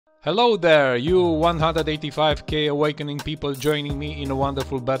Hello there, you 185k awakening people joining me in a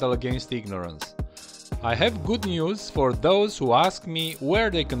wonderful battle against ignorance. I have good news for those who ask me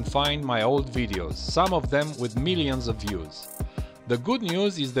where they can find my old videos, some of them with millions of views. The good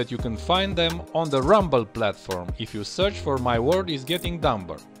news is that you can find them on the Rumble platform if you search for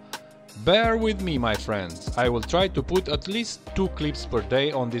Myworldisgettingdumber. Bear with me, my friends, I will try to put at least 2 clips per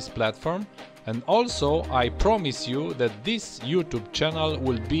day on this platform, and also I promise you that this YouTube channel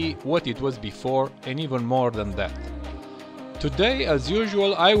will be what it was before and even more than that. Today, as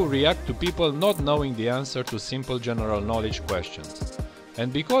usual, I will react to people not knowing the answer to simple general knowledge questions.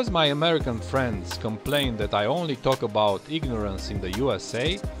 And because my American friends complain that I only talk about ignorance in the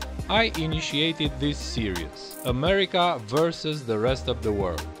USA, I initiated this series, America versus the rest of the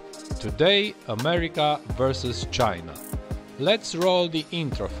world. Today, America versus China. Let's roll the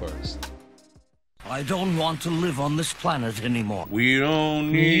intro first. I don't want to live on this planet anymore. We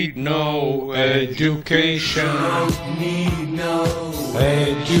don't need no education. Don't need no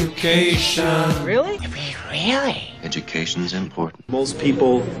education. Really? Really? Education's important. Most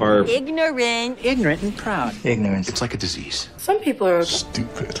people are Ignorant and proud. Ignorance. It's like a disease. Some people are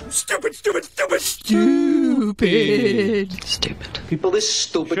Stupid. stupid. Stupid. people this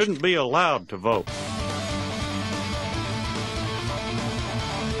stupid. Shouldn't be allowed to vote.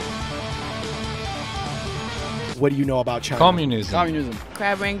 What do you know about China? Communism.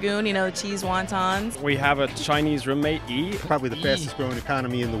 Crab rangoon, cheese wontons. We have a Chinese roommate, E. Probably the fastest growing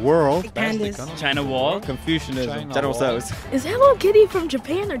economy in the world. Pandas. China Wall, Confucianism, General Tso's. Is Hello Kitty from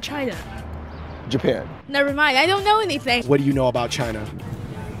Japan or China? Japan. Never mind, I don't know anything. What do you know about China?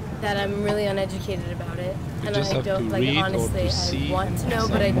 That I'm really uneducated about it. And just I have don't, to read or honestly, to see I want to know,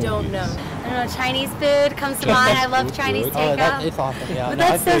 some but I don't movies. know. I don't know, Chinese food comes to mind. I love Chinese takeout. It's awesome, yeah. But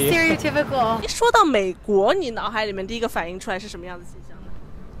that's so stereotypical. 说到美国，你脑海里面第一个反应出来是什么样的形象呢？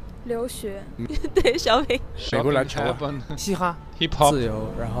留学。对，小品。美国篮球，嘻哈 hip hop， 自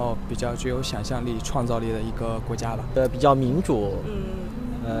由，然后比较具有想象力、创造力的一个国家吧。比较民主。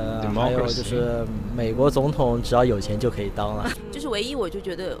还有就是美国总统只要有钱就可以当了。就是唯一我就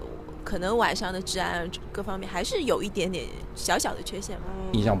觉得，可能晚上的治安各方面还是有一点点小小的缺陷吧。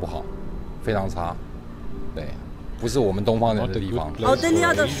印象不好，非常差。对，不是我们东方人的地方。澳大利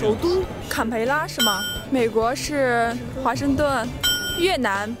亚的首都坎培拉是吗？美国是华盛顿，越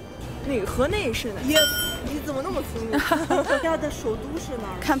南，那个河内是哪？ Yes， 你怎么那么聪明？澳大利亚的首都是哪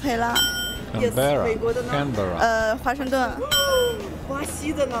儿？坎培拉。 Canberra， 美国的呢？ Canberra， 华盛顿。巴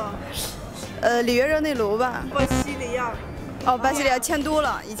西的呢？里约热内卢吧。巴西利亚。哦，巴西利亚迁都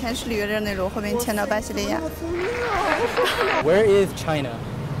了，以前是里约热内卢，后面迁到巴西利亚。Where is China?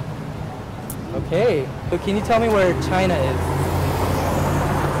 Okay, so can you tell me where China is?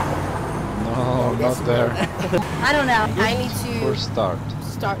 No, not there. I don't know. I need to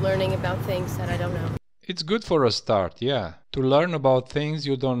start learning about things that I don't know. It's good for a start, yeah. To learn about things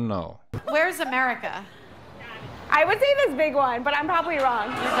you don't know. Where's America? I would say this big one, but I'm probably wrong.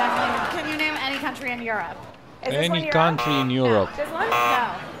 You're definitely not. Can you name any country in Europe? Any country in Europe. This one?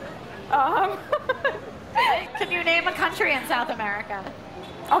 No. Can you name a country in South America?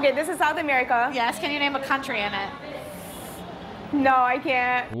 Okay, this is South America. Yes. Can you name a country in it? No, I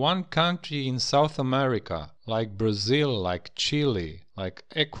can't. One country in South America, like Brazil, like Chile, like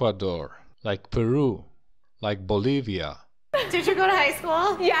Ecuador, like Peru, like Bolivia. Did you go to high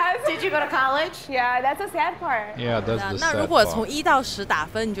school? Yes. Did you go to college? Yeah, that's a sad part. Yeah, that's the 那 sad 如果 part. 从1到10打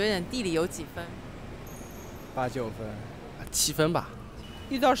分，你觉得你地理有几分8、9分，7分吧。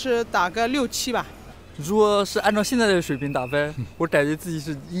 1到10打个6、7吧。如果是按照现在的水平打分，我感觉自己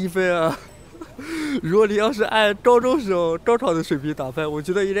是1分啊。如果你要是按高中时候高考的水平打分，我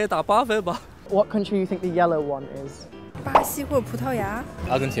觉得应该打8分吧。 What country you think the yellow one is? 巴西或者葡萄牙。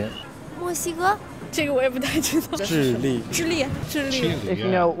阿根廷。墨西哥。这个我也不太知道。智利。智利。 If you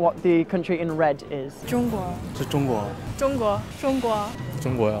know what the country in red is. 中国。是中国。中国。中国。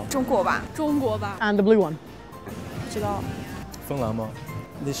中国呀。中国吧。中国吧。 And the blue one. 不知道。芬兰吗？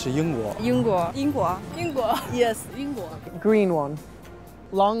那是英国。英国。英国。英国。Yes， 英国。 Green one.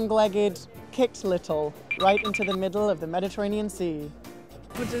 Long-legged, kicked little, right into the middle of the Mediterranean Sea.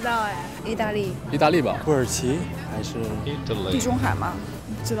 不知道哎。意大利。意大利吧。土耳其还是 Italy. 地中海吗？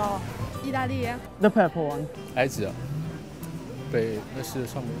不知道。意大利。 The purple one. 埃及啊。那是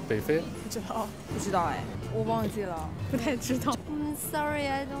上面北非。不知道。不知道哎，我忘记了，不太知道。Sorry,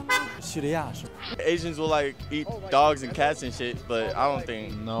 I don't know. 叙利亚是。 Asians will like eat dogs and cats and shit, but I don't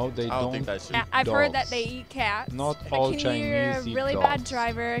think. No, they I don't don't. think that shit. I've dogs. heard that they eat cats. Not all Can you Chinese be eat a really dogs. bad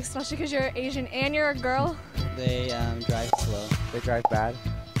driver, especially because you're Asian and you're a girl? They drive slow. They drive bad.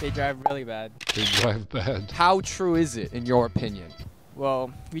 They drive really bad. They drive bad. How true is it, in your opinion?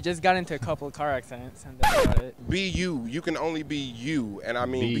 Well, we just got into a couple of car accidents, and that's about it. Be you. You can only be you, and I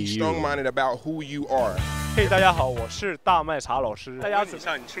mean, be strong-minded about who you are. 嘿，大家好，我是大麦茶老师。大家问一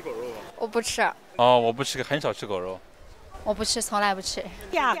下，你吃狗肉吗？我不吃。哦，我不吃，很少吃狗肉。我不吃，从来不吃。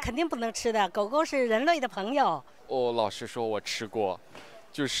呀，肯定不能吃的，狗狗是人类的朋友。我老实说，我吃过，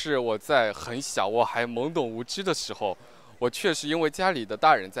就是我在很小，我还懵懂无知的时候，我确实因为家里的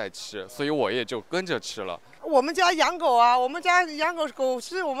大人在吃，所以我也就跟着吃了。我们家养狗啊，我们家养狗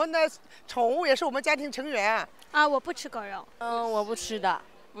是我们的宠物，也是我们家庭成员。啊，我不吃狗肉。我不吃的。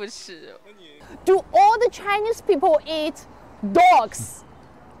不吃。Do all the Chinese people eat dogs?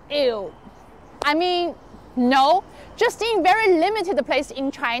 Ew. I mean, no. Just in very limited place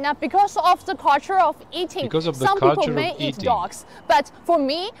in China because of the culture of eating. Some people may eat dogs, but for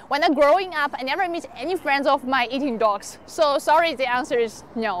me, when I'm growing up, I never meet any friends of mine eating dogs. So sorry, the answer is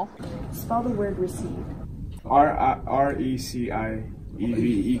no. Spell the word received. R-E-C-I-E-V-E-D.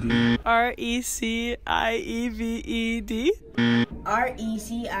 R-E-C-I-E-V-E-D.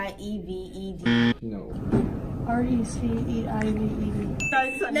 R-E-C-I-E-V-E-D. No. R-E-C-E-I-V-E-D.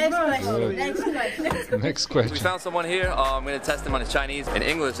 Next question. We found someone here. I'm going to test him on his Chinese. In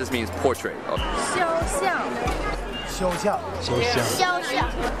English, this means portrait.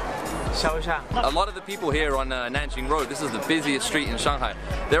 肖像. A lot of the people here on Nanjing Road, this is the busiest street in Shanghai.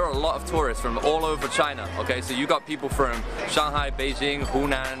 There are a lot of tourists from all over China. Okay, so you got people from Shanghai, Beijing,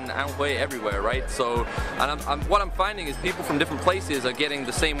 Hunan, Anhui, everywhere, right? So, and what I'm finding is people from different places are getting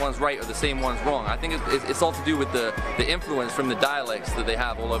the same ones right or the same ones wrong. I think it's all to do with the influence from the dialects that they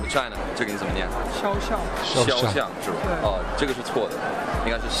have all over China. 这个你怎么念？肖像是吧？哦，这个是错的，应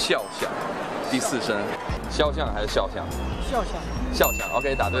该是肖像，第四声，肖像还是肖像？肖像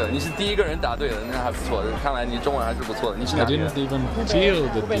 ，OK， 答对了，你是第一个人答对了，那还不错，看来你中文还是不错的。你是哪里人？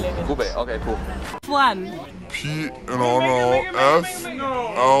 湖北 ，OK， cool。Phlegm. P-H-L-E-M-M-E.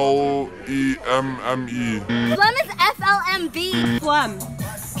 Phlegm is F-L-M-B. Phlegm.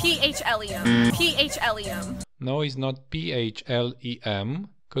 P-H-L-E-M. P-H-L-E-M. No, it's not P-H-L-E-M,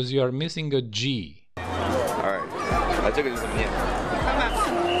 because you are missing a G. Alright， 这个是怎么念？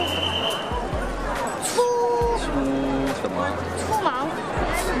什么？粗盲。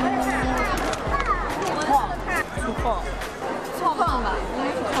粗犷。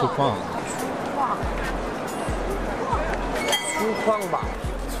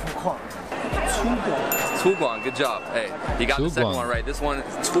粗犷 good job. Hey, you got the second one right. This one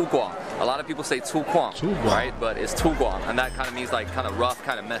is 粗犷. A lot of people say 粗犷, right? But it's 粗犷, and that kind of means like kind of rough,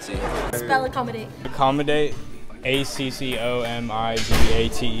 kind of messy. Spell accommodate. Accommodate. A-C-C-O-M-I-D-A-T-E.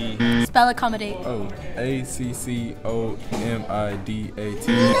 Spell accommodate. Oh, A-C-C-O-M-I-D-A-T.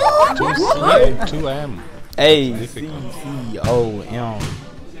 2 M. A-C-C-O-M.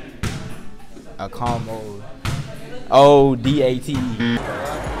 Accommodate.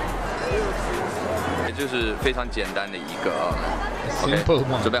 就是非常简单的一个啊。OK，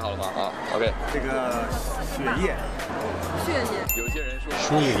 准备好了吗？啊 ，OK。这个血液。有些人说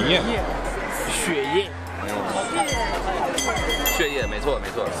血液。血液，没错。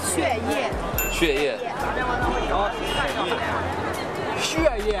血液，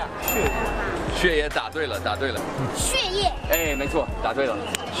答对了。血液。哎，没错，答对了。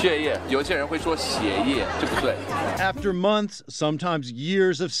血液，有些人会说血液，这不对。After months, sometimes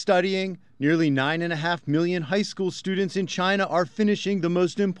years of studying, nearly 9.5 million high school students in China are finishing the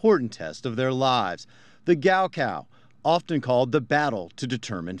most important test of their lives, the Gaokao, often called the battle to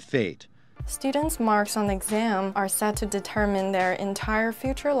determine fate. Students' marks on the exam are set to determine their entire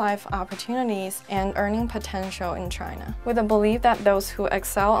future life opportunities and earning potential in China, with the belief that those who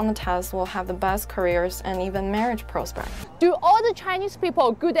excel on the test will have the best careers and even marriage prospects. Do all the Chinese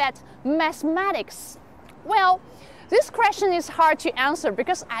people good at mathematics? Well, this question is hard to answer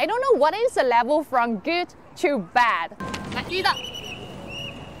because I don't know what is the level from good to bad. 来，第一道。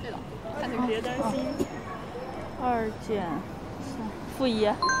对了，看这个别担心。2减负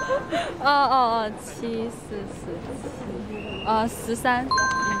1。7、4、4、13。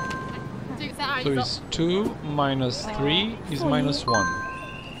这个3、2、1。So it's 2 minus 3 is minus 1.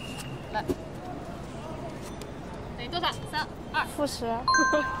 来，等于多少？3、2。负10。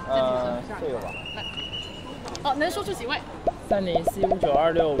这个吧。来。哦，能说出几位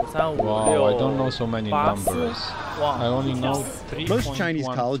？3045926535。Wow, I don't know so many numbers. I only know 3. Most Chinese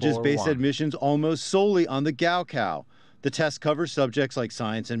colleges base admissions almost solely on the Gaokao. The test covers subjects like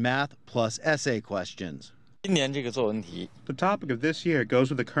science and math, plus essay questions. 今年这个作文题 The topic of this year goes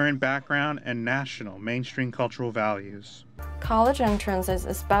with the current background and national mainstream cultural values. College entrance is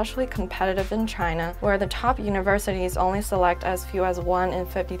especially competitive in China, where the top universities only select as few as 1 in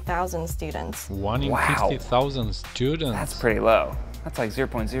 50,000 students. 1 in 50,000 students? That's pretty low. That's like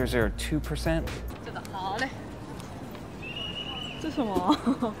 0.002%. 这个好嘞。这什么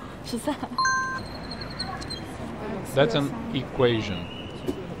？13。That's an equation.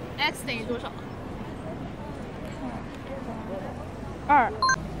 x 等于多少？2。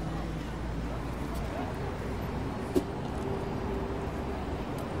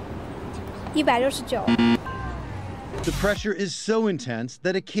169. The pressure is so intense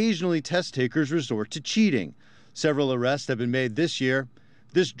that occasionally test takers resort to cheating. Several arrests have been made this year.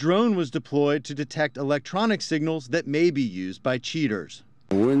 This drone was deployed to detect electronic signals that may be used by cheaters.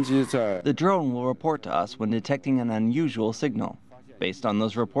 The drone will report to us when detecting an unusual signal. Based on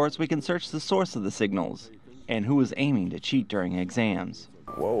those reports, we can search the source of the signals and who is aiming to cheat during exams.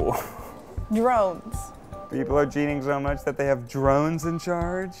 Whoa. Drones. People are cheating so much that they have drones in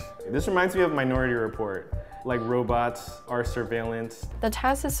charge? This reminds me of Minority Report. Like robots are surveillance. The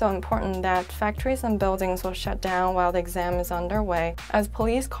test is so important that factories and buildings will shut down while the exam is underway, as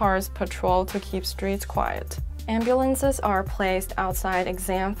police cars patrol to keep streets quiet. Ambulances are placed outside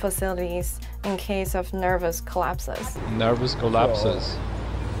exam facilities in case of nervous collapses. Nervous collapses.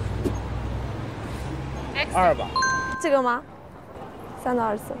 2吧。这个吗？3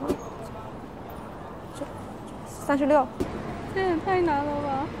到24吗？36。这也太难了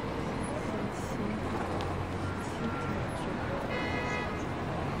吧。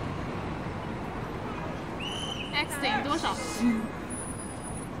x 等于多少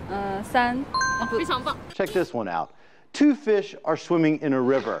？3。非常棒。 Check this one out. Two fish are swimming in a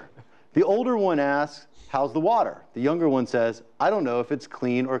river. The older one asks, "How's the water?" The younger one says, "I don't know if it's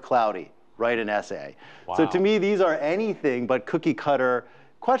clean or cloudy." Write an essay. Wow. So to me, these are anything but cookie cutter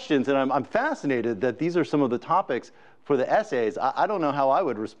questions, and I'm fascinated that these are some of the topics for the essays. I don't know how I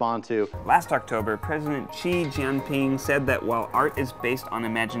would respond to. Last October, President Xi Jinping said that while art is based on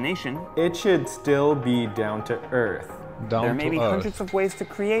imagination, it should still be down to earth. There may be hundreds of ways to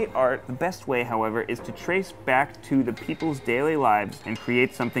create art. The best way, however, is to trace back to the people's daily lives and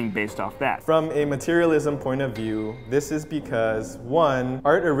create something based off that. From a materialism point of view, this is because 1,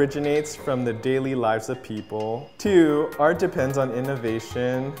 art originates from the daily lives of people. 2, art depends on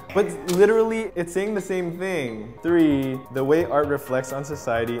innovation. But literally, it's saying the same thing. 3, the way art reflects on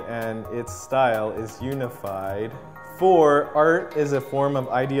society and its style is unified. 4, art is a form of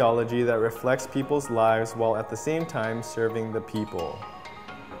ideology that reflects people's lives while at the same time serving the people.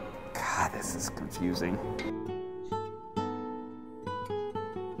 God, this is confusing.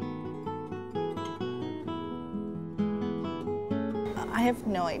 I have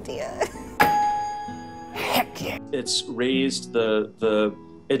no idea. Heck yeah. It's raised the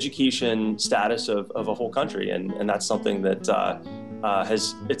education status of a whole country, and that's something that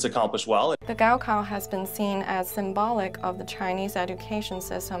it's accomplished well. The Gaokao has been seen as symbolic of the Chinese education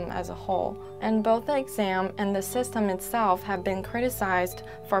system as a whole, and both the exam and the system itself have been criticized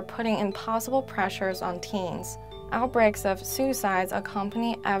for putting impossible pressures on teens. Outbreaks of suicides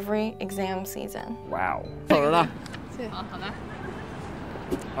accompany every exam season. Wow. 好了。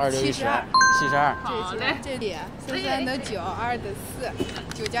好的。26、72。好嘞。这里33得9，2得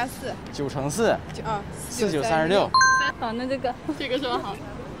4，9加4。9乘4。4 9 36。好，那这个说好。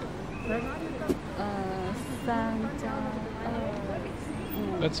3加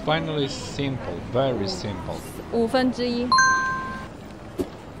2。That's finally simple, very simple. 1/5。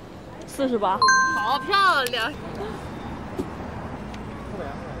48。好漂亮。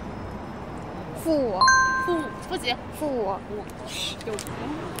-5。负几？-5。有。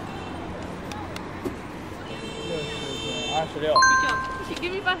26。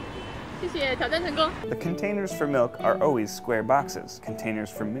Give me 5。谢谢，挑战成功。 The containers for milk are always square boxes. Containers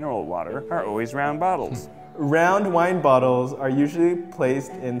for mineral water are always round bottles. Round wine bottles are usually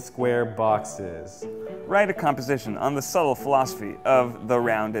placed in square boxes. Write a composition on the subtle philosophy of the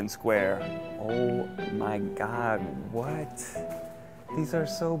round and square. Oh my God, what? These are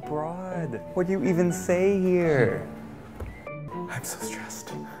so broad. What do you even say here? I'm so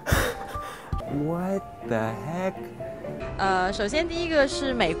stressed. What the heck? 首先第一个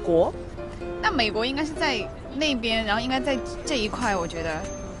是美国。那美国应该是在那边，然后应该在这一块，我觉得。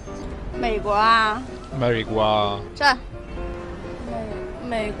美国啊。美国。这。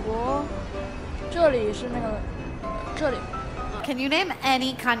美国，这里是那个，这里。Can you name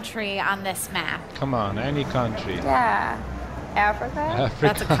any country on this map? Come on, any country. Yeah. Africa?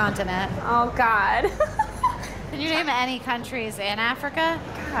 That's a continent. Oh, God. Can you name any countries in Africa?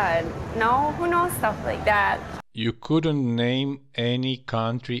 God, no. Who knows stuff like that? You couldn't name any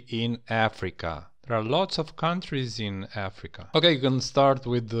country in Africa. There are lots of countries in Africa. Okay, you can start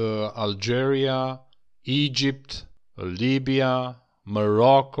with Algeria, Egypt, Libya,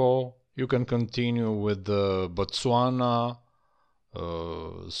 Morocco. You can continue with Botswana,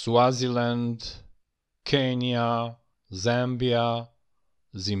 Swaziland, Kenya, Zambia,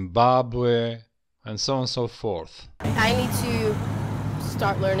 Zimbabwe, and so on and so forth. I need to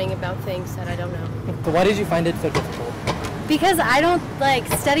start learning about things that I don't know. So why did you find it so difficult? Because I don't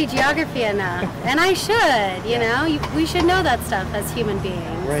study geography enough, and I should, you know? We should know that stuff as human beings.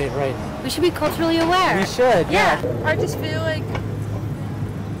 Right. We should be culturally aware. We should, yeah. I just feel like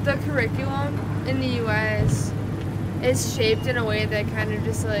the curriculum in the US is shaped in a way that kind of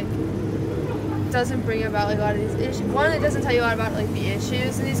just like doesn't bring about like a lot of these issues. One, it doesn't tell you a lot about like the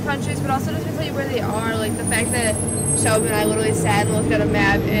issues in these countries, but also doesn't tell you where they are. Like the fact that Shelby and I literally sat and looked at a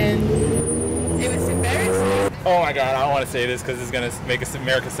map and it was embarrassing. Oh my God, I don't want to say this because it's gonna make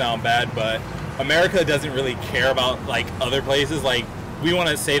America sound bad, but America doesn't really care about like other places. Like we want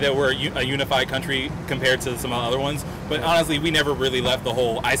to say that we're a unified country compared to some other ones, but honestly, we never really left the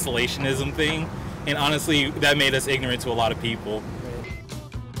whole isolationism thing, and honestly, that made us ignorant to a lot of people.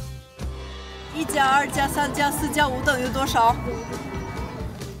 1加2加3加4加5等于多少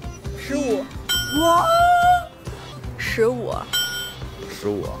？15。哇！15。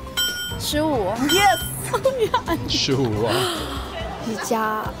15。15。Yes。 15啊。1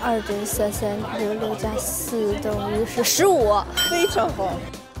加2等于3，3+6加4等于是15。非常好。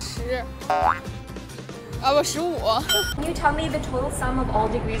10。啊不，15。Can you tell me the total sum of all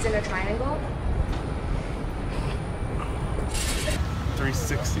degrees in a triangle?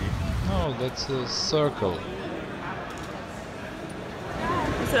 360. No, that's a circle.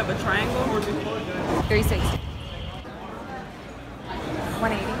 Instead of a triangle or 360.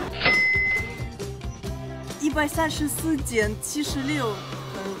 180. 134减76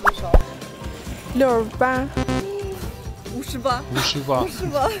等于多少？68。58。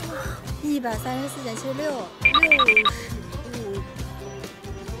58。134减76，65。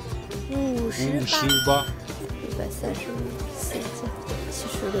58。134减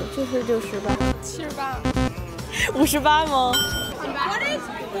76就是68。78。58吗 What is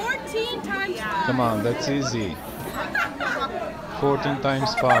 14 times 5? Come on, that's easy. 14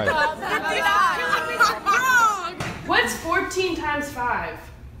 times 5. What's 14 times 5?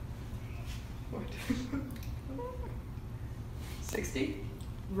 60?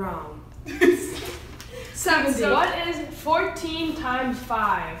 Wrong. 70. So what is 14 times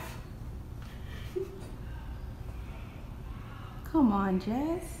 5? Come on,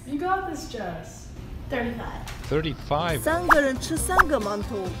 Jess. You got this, Jess. 35。 35. 3个人吃3个馒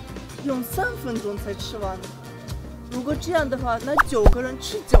头，用3分钟才吃完。如果这样的话，那9个人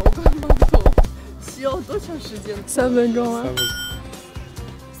吃9个馒头，需要多长时间？3分钟啊。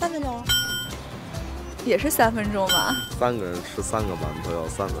3分钟。也是3分钟吧。3个人吃3个馒头要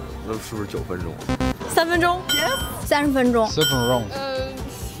3个人，那是不是9分钟？3分钟。Yes。30分钟。7 wrong.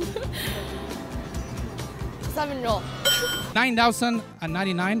 3分钟。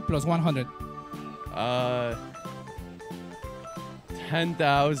9,099 plus 100.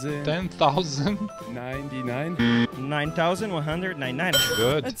 10,000. 10,099. 9,199.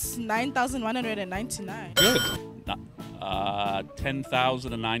 Good. It's 9,199. Good.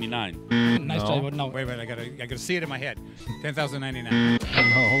 10,099. Nice try, but no. Wait, I gotta see it in my head. 10,099.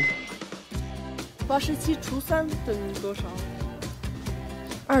 No. 87除3等于多少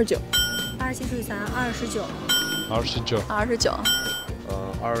？29。87除以3，29。29。29。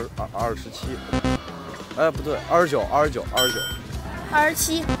27。哎，不对，29。27。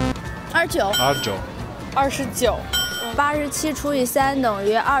29。29。29。87除以3等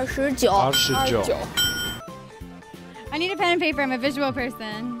于29。29。I need a pen and paper. I'm a visual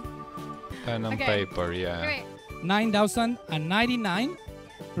person. Pen and paper, yeah. Great. 9,099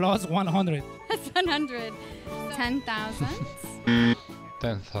 plus 100. That's 100. 10,000.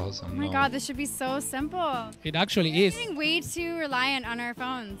 10,000. Oh my God, this should be so simple. It actually is. We're getting way too reliant on our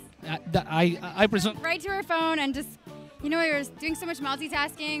phones. I presume. Right to our phone and just, you know, we're doing so much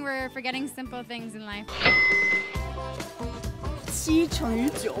multitasking, we're forgetting simple things in life. 7乘以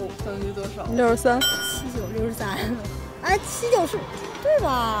9等于多少？63。7963。哎，79是对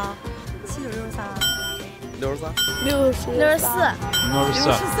吧？7963。63。64。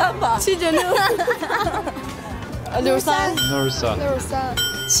63吧。796。63。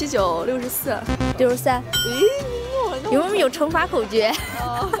63。7964。63。咦，有没有乘法口诀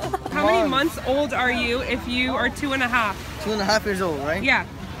How many months old are you if you are 2.5? 2.5 years old, right? Yeah.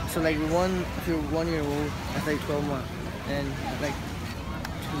 So like if you're 1 year old, that's like 12 months. And like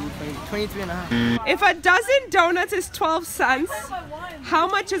 23.5. If a dozen donuts is 12 cents, how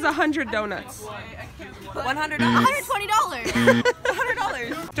much is 100 donuts? $100. $120.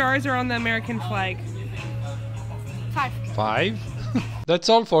 $100. Stars are on the American flag. 5? That's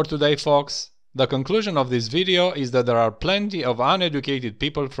all for today, folks. The conclusion of this video is that there are plenty of uneducated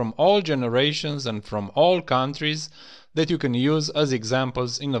people from all generations and from all countries that you can use as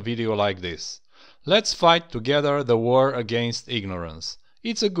examples in a video like this. Let's fight together the war against ignorance.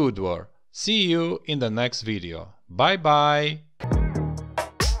 It's a good war. See you in the next video. Bye bye!